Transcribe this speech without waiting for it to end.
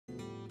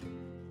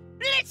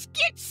Let's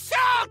get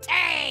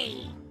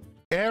salty!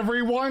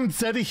 Everyone,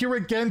 Zeddy here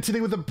again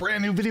today with a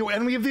brand new video,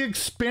 and we have the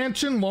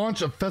expansion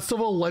launch of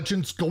Festival of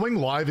Legends going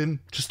live in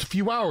just a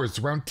few hours,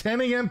 around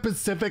 10 a.m.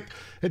 Pacific.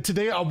 And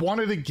today I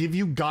wanted to give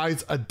you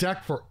guys a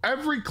deck for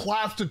every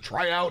class to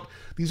try out.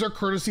 These are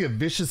courtesy of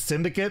YEsvcEs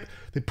Syndicate.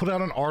 They put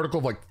out an article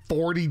of like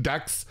 40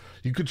 decks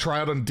you could try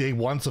out on day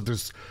one. So if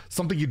there's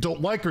something you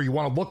don't like or you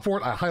want to look for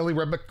it, I highly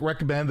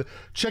recommend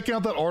checking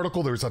out that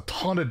article. There's a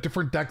ton of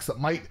different decks that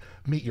might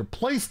meet your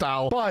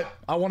playstyle, but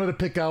I wanted to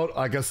pick out,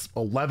 I guess,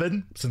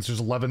 11, since there's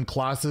 11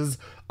 classes,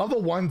 of the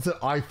ones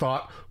that I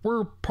thought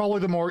were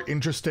probably the more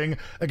interesting.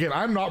 Again,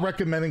 I'm not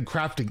recommending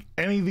crafting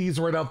any of these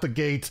right out the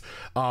gate.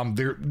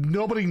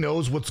 Nobody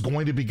knows what's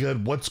going to be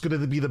good, what's going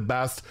to be the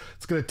best.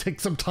 It's going to take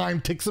some time,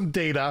 take some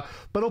data,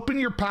 but open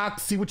your pack,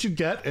 see what you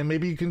get, and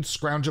maybe you can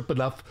scrounge up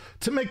enough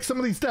to make some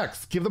of these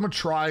decks. Give them a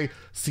try,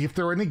 see if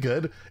they're any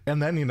good, and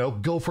then,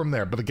 go from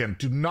there. But again,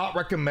 do not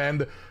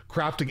recommend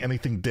crafting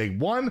anything day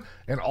one.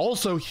 And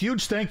also,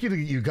 huge thank you to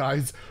you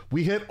guys.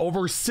 We hit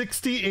over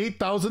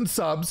 68,000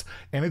 subs,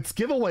 and it's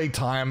giveaway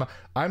time.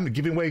 I'm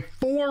giving away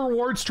 4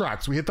 rewards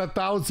tracks. We hit that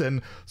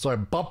 1,000, so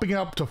I'm bumping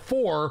up to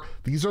 4.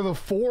 These are the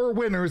 4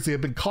 winners. They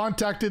have been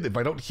contacted. If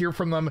I don't hear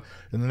from them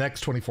in the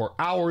next 24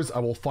 hours, I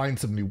will find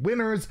some new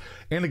winners.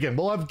 And again,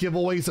 we'll have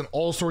giveaways and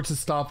all sorts of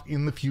stuff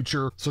in the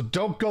future, so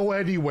don't go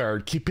anywhere.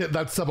 Keep hitting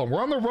that sub.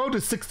 We're on the road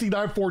to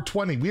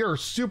 69,420. We are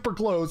super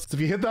close. So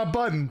if you hit that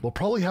button, we'll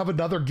probably have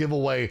another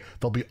giveaway.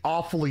 They'll be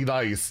awfully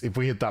nice if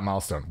we hit that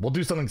milestone. We'll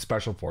do something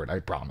special for it,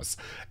 I promise.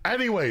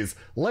 Anyways,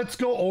 let's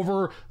go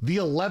over the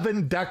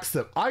 11 decks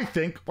that I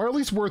think are at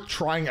least worth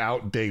trying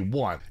out day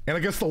one. And I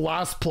guess the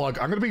last plug,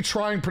 I'm going to be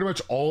trying pretty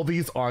much all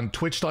these on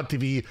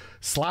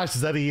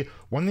twitch.tv/Zeddy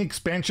when the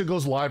expansion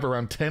goes live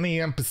around 10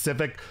 a.m.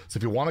 Pacific. So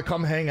if you want to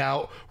come hang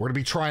out, we're going to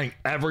be trying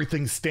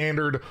everything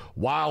standard,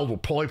 wild. We'll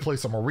probably play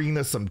some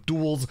arenas, some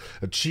duels,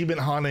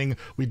 achievement hunting.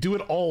 We do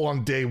it all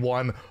on day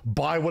one.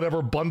 Buy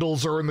whatever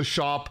bundles are in the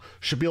shop.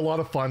 Should be a lot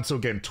of fun. So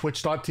again,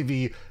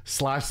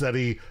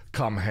 twitch.tv/Zeddy,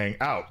 come hang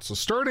out. So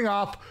starting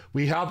off,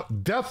 we have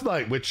Death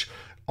Knight, which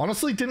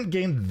honestly didn't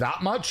gain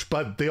that much,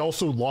 but they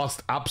also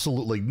lost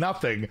absolutely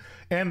nothing.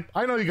 And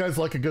I know you guys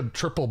like a good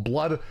triple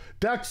blood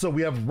deck, so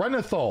we have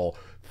Renethal,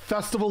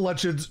 Festival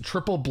Legends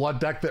triple blood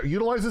deck that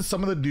utilizes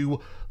some of the new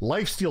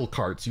lifesteal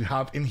cards you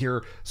have in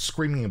here.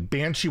 Screaming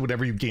Banshee,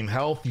 whenever you gain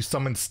health, you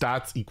summon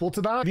stats equal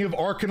to that. And you have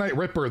Arcanite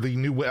Ripper, the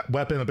new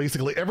weapon that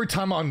basically every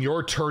time on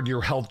your turn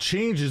your health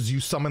changes, you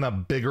summon a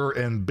bigger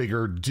and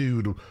bigger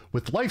dude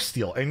with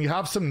lifesteal. And you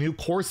have some new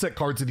core set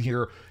cards in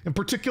here, in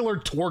particular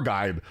Tour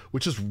Guide,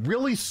 which is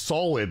really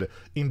solid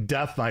in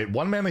Death Knight.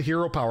 1 mana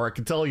hero power, I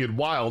can tell you in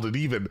Wild and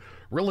even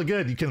really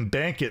good. You can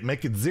bank it,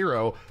 make it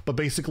 0, but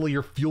basically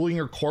you're fueling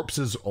your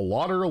corpses a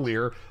lot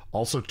earlier.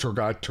 Also, Tour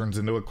Guide turns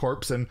into a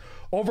corpse, and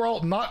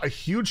overall, not a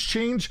huge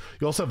change.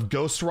 You also have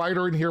Ghost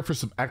Rider in here for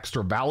some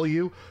extra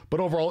value,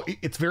 but overall,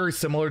 it's very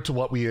similar to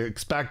what we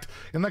expect,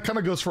 and that kind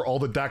of goes for all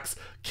the decks.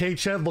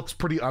 K-Ched looks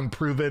pretty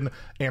unproven,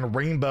 and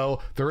Rainbow,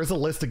 there is a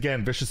list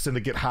again YEsvcEs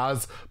Syndicate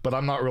has, but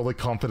I'm not really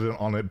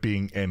confident on it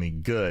being any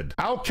good.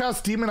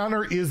 Outcast Demon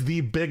Hunter is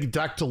the big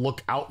deck to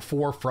look out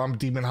for from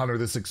Demon Hunter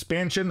this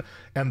expansion,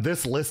 and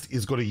this list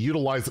is going to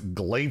utilize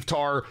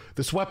Glaivetar.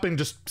 This weapon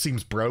just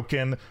seems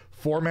broken.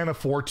 4 mana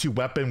 4/2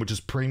 weapon, which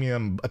is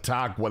premium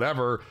attack,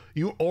 whatever.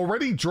 You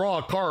already draw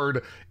a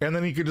card, and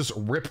then you can just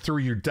rip through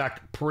your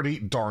deck pretty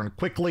darn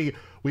quickly.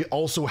 We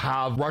also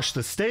have Rush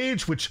the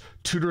Stage, which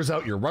tutors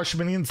out your rush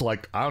minions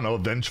like, I don't know,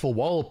 Vengeful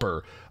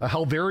Walloper, a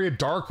Helveria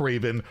Dark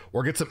Raven,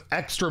 or get some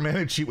extra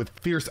mana cheat with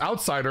Fierce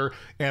Outsider.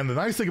 And the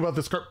nice thing about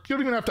this card, you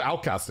don't even have to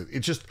outcast it.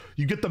 It's just,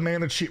 you get the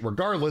mana cheat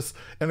regardless.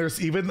 And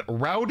there's even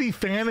Rowdy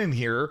Fan in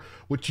here,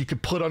 which you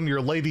could put on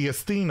your Lady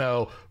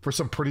Astheno for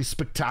some pretty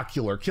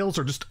spectacular kills,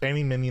 or just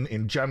any minion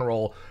in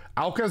general.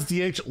 Outcast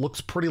DH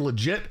looks pretty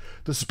legit.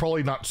 This is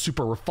probably not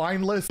super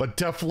refined list, but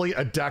definitely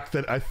a deck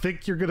that I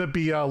think you're going to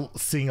be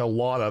seeing a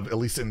lot of, at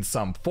least in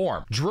some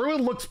form.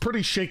 Druid looks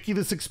pretty shaky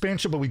this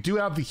expansion, but we do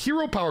have the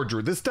Hero Power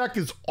Druid. This deck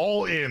is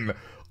all in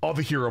of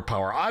the hero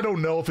power. I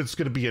don't know if it's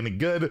going to be any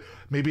good.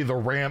 Maybe the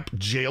ramp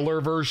jailer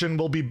version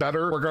will be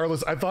better.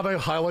 Regardless, I thought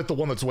I'd highlight the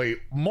one that's way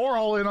more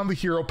all in on the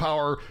hero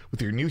power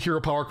with your new hero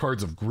power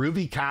cards of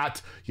Groovy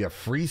Cat. You have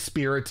Free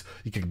Spirit.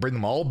 You can bring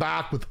them all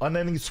back with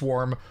Unending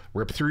Swarm.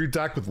 Rip through your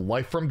deck with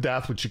Life from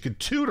Death, which you could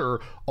tutor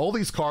all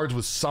these cards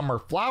with Summer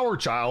Flower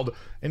Child.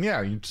 And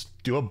yeah, you just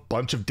do a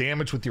bunch of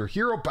damage with your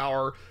hero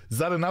power. Is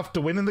that enough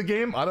to win in the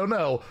game? I don't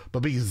know.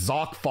 But being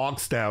Zoc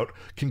Fogstout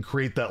can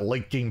create that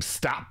late game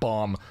stat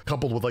bomb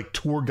coupled with like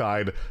Tour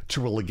Guide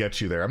to really get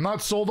you there. I'm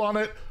not sold on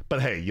it,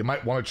 but hey, you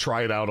might want to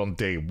try it out on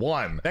day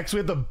one. Next, we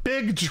have the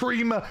Big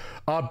Dream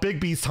Big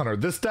Beast Hunter.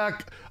 This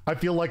deck, I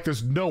feel like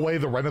there's no way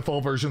the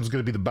Renethal version is going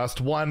to be the best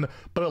one,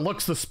 but it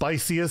looks the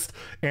spiciest.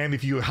 And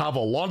if you have a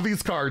lot of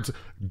these cards,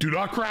 do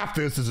not craft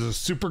this. This is a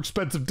super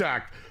expensive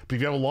deck. But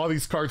if you have a lot of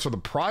these cards from the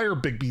prior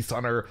Big Beast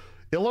Hunter,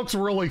 It looks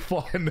really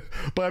fun.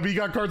 But I mean, you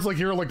got cards like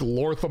here, like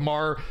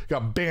Lorthamar, you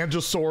got Banjo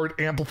Sword,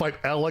 Amplified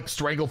Alex,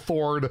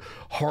 Stranglethorn,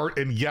 Heart,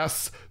 and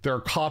yes, there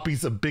are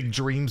copies of Big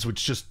Dreams,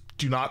 which just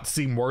do not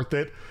seem worth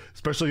it,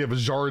 especially if a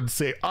Jard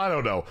say, I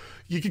don't know.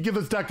 You could give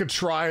this deck a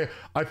try.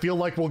 I feel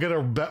like we'll get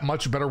a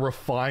much better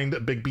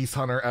refined Big Beast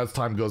Hunter as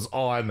time goes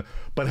on.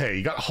 But hey,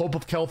 you got Hope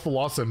of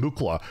Kel'Thuzad and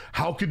Mukla.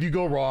 How could you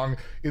go wrong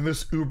in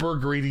this uber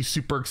greedy,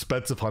 super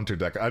expensive Hunter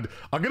deck? I'm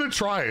gonna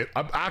try it.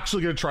 I'm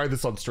actually gonna try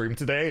this on stream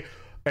today.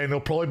 And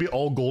it'll probably be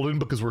all golden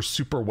because we're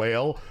super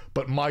whale,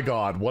 but my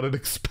god, what an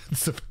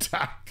expensive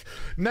deck.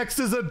 Next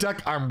is a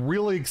deck I'm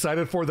really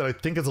excited for that I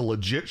think is a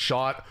legit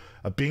shot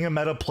of being a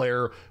meta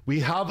player. We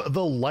have the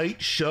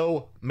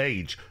Lightshow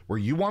Mage, where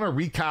you want to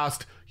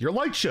recast your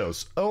light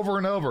shows over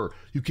and over.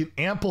 You can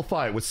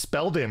amplify it with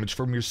spell damage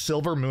from your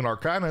Silver Moon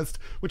Arcanist,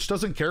 which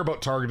doesn't care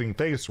about targeting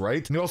face,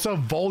 right? And you also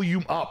have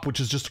Volume Up, which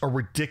is just a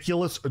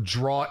ridiculous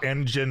draw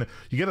engine.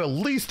 You get at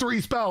least 3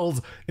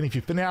 spells, and if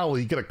you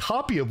finale, you get a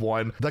copy of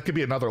one. That could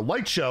be another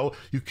light show.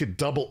 You could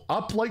double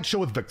up light show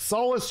with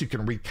YEsvcEs. You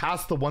can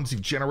recast the ones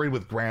you've generated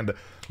with Grand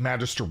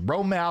Magister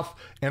Romath,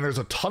 and there's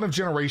a ton of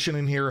generation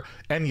in here.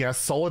 And yes,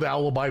 Solid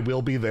Alibi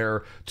will be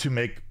there to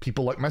make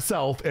people like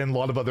myself and a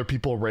lot of other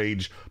people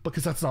rage,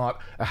 because that's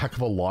not a heck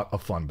of a lot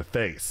of fun to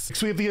face.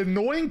 So we have the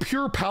annoying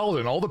Pure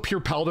Paladin. All the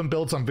Pure Paladin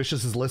builds on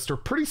YEsvcEs' list are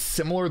pretty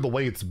similar the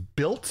way it's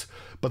built,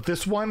 but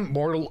this one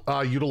more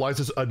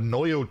utilizes a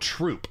Noyo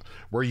Troop,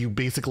 where you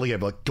basically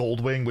have like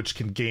Goldwing, which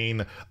can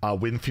gain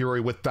Wind Fury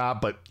with that,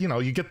 but you know,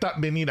 you get that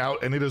minion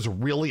out and it is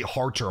really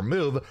hard to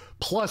remove.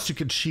 Plus you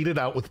can cheat it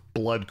out with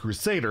Blood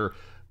Crusader,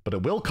 but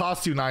it will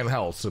cost you 9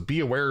 health, so be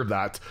aware of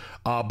that.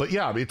 But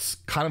yeah, it's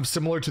kind of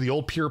similar to the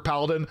old Pure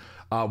Paladin.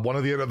 One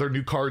of the other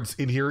new cards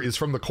in here is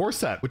from the core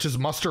set, which is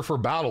Muster for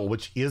Battle,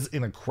 which is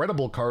an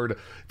incredible card.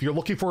 If you're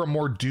looking for a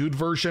more dude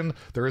version,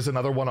 there is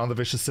another one on the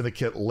Vicious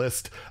Syndicate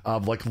list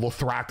of like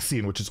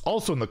Lothraxian, which is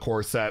also in the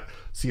core set,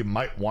 so you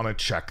might want to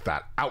check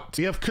that out.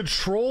 We have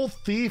Control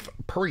Thief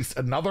Priest,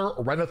 another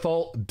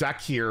Renathal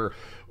deck here.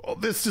 Oh,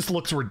 this just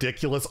looks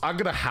ridiculous. I'm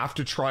gonna have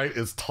to try it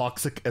as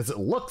toxic as it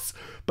looks,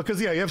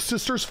 because yeah, you have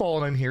Sisters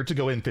Fallen in here to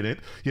go infinite.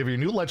 You have your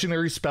new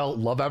legendary spell,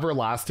 Love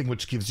Everlasting,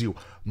 which gives you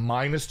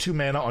 -2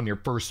 mana on your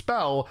first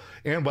spell.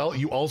 And well,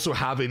 you also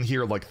have in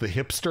here like the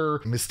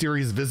Hipster,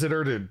 Mysterious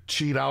Visitor to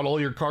cheat out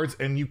all your cards,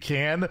 and you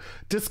can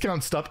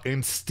discount stuff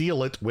and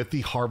steal it with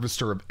the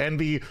Harvester of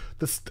Envy.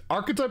 This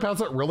archetype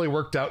hasn't really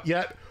worked out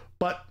yet,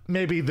 but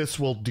maybe this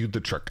will do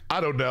the trick.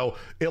 I don't know.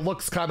 It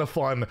looks kind of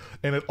fun,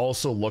 and it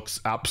also looks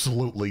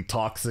absolutely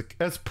toxic,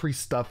 as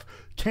priest stuff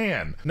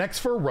can. Next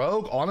for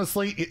Rogue,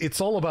 honestly,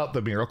 it's all about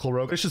the Miracle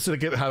Rogue. It's just to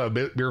get had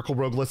a Miracle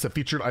Rogue list that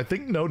featured, I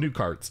think, no new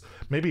cards,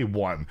 maybe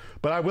 1.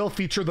 But I will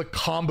feature the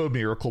Combo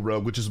Miracle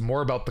Rogue, which is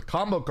more about the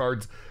combo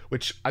cards,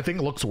 which I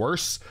think looks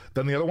worse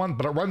than the other one,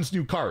 but it runs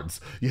new cards.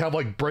 You have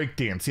like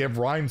Breakdance, you have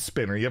Rhyme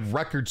Spinner, you have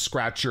Record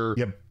Scratcher,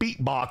 you have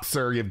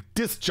Beatboxer, you have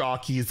Disc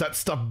Jockey. Is that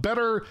stuff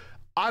better?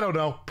 I don't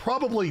know,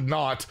 probably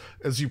not,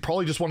 as you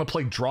probably just want to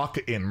play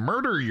Draka and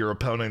murder your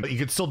opponent. But you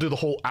could still do the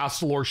whole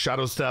Astalor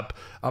Shadow Step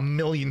a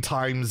million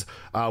times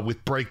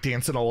with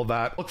Breakdance and all of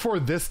that. Look for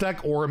this deck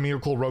or a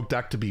Miracle Rogue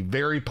deck to be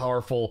very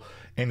powerful.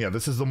 And yeah,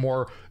 this is the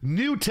more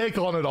new take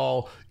on it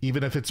all,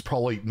 even if it's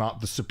probably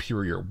not the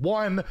superior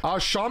one.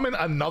 Shaman,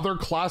 another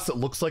class that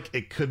looks like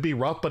it could be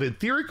rough, but in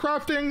theory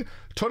crafting,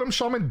 Totem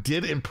Shaman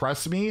did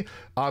impress me.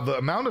 The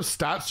amount of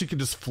stats you can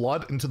just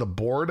flood into the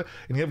board,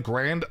 and you have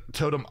Grand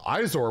Totem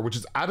Izor, which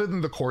is added in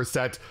the core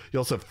set. You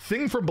also have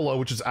Thing from Below,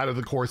 which is added in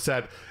the core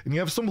set, and you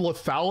have some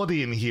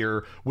lethality in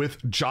here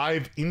with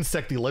Jive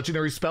Insect, the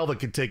legendary spell that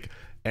can take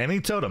any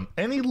totem,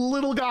 any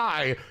little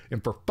guy,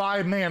 and for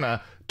 5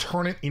 mana,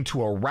 turn it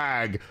into a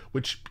rag,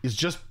 which is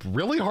just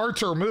really hard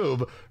to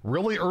remove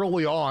really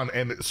early on.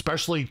 And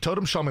especially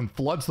Totem Shaman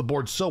floods the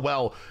board so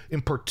well,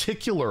 in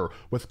particular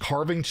with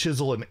Carving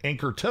Chisel and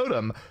Anchor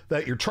Totem,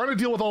 that you're trying to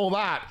deal with all of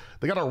that.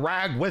 They got a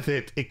rag with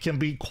it. It can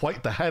be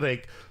quite the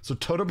headache. So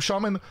Totem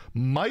Shaman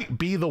might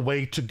be the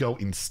way to go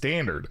in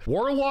standard.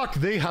 Warlock,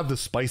 they have the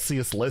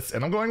spiciest list,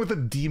 and I'm going with a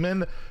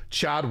Demon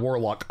Chad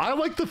Warlock. I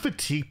like the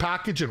Fatigue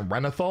package in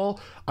Renathal.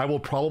 I will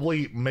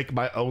probably make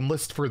my own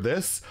list for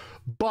this,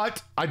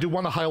 but I do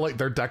want to highlight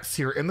their decks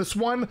here. And this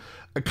one,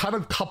 it kind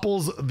of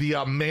couples the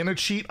mana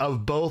cheat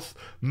of both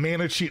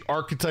mana cheat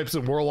archetypes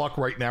in Warlock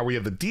right now. We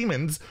have the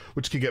Demons,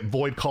 which can get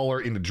Void Caller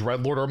into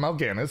Dreadlord or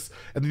Mal'Ganis,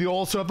 and then you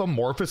also have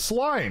Amorphous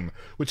Slime,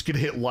 which can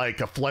hit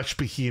like a Flesh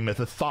Behemoth,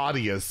 a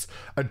Thaddeus,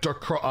 a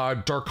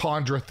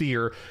Darkondra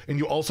Thyr, and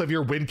you also have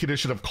your win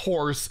condition, of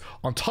course.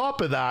 On top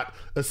of that,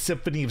 a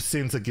Symphony of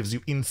Sins that gives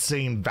you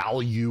insane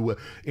value,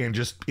 and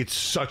just, it's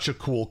such a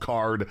cool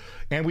card.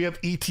 And we have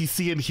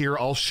ETC in here.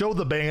 I'll show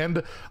the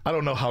band. I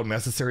don't know how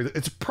necessary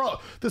it's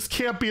this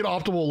can't be an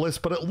optimal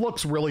list, but it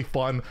looks really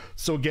fun.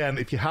 So again,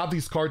 if you have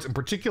these cards, in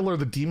particular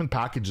the Demon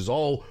package is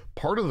all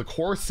part of the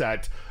core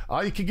set,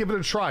 you can give it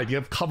a try. You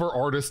have Cover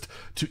Artist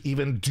to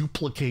even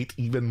duplicate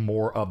even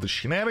more of the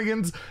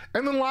shenanigans.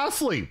 And then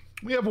lastly,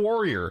 we have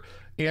Warrior,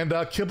 and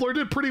Kibler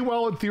did pretty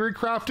well in theory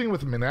crafting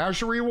with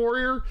Menagerie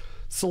Warrior.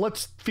 So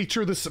let's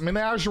feature this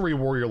Menagerie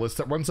Warrior list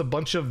that runs a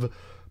bunch of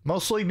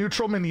mostly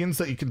neutral minions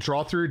that you can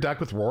draw through your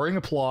deck with Roaring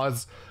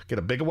Applause, get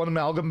a big one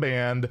Amalgam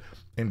Band,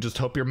 and just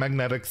hope your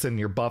magnetics and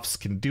your buffs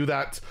can do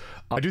that.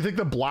 I do think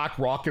the black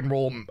rock and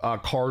roll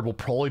card will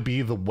probably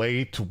be the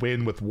way to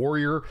win with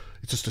Warrior.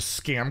 It's just a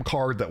scam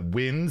card that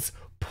wins,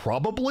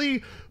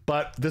 probably,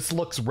 but this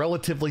looks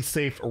relatively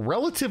safe,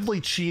 relatively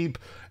cheap,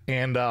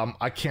 and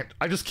I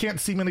just can't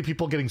see many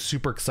people getting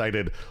super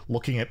excited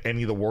looking at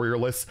any of the Warrior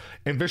lists.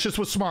 And Vicious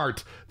was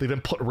smart. They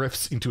didn't put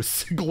Rifts into a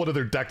single one of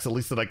their decks, at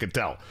least that I could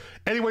tell.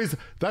 Anyways,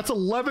 that's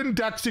 11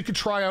 decks you can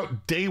try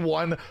out day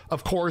one.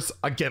 Of course,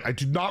 again, I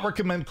do not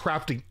recommend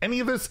crafting any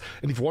of this,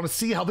 and if you want to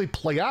see how they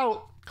play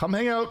out, come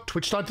hang out,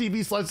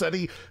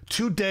 twitch.tv/Zeddy.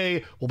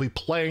 Today, we'll be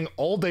playing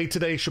all day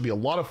today. Should be a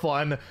lot of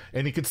fun,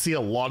 and you can see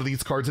a lot of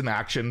these cards in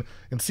action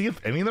and see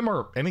if any of them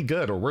are any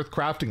good or worth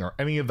crafting or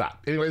any of that.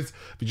 Anyways,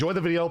 if you enjoyed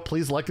the video,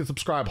 please like and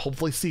subscribe.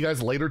 Hopefully see you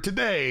guys later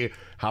today.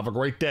 Have a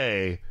great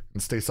day,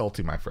 and stay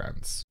salty, my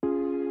friends.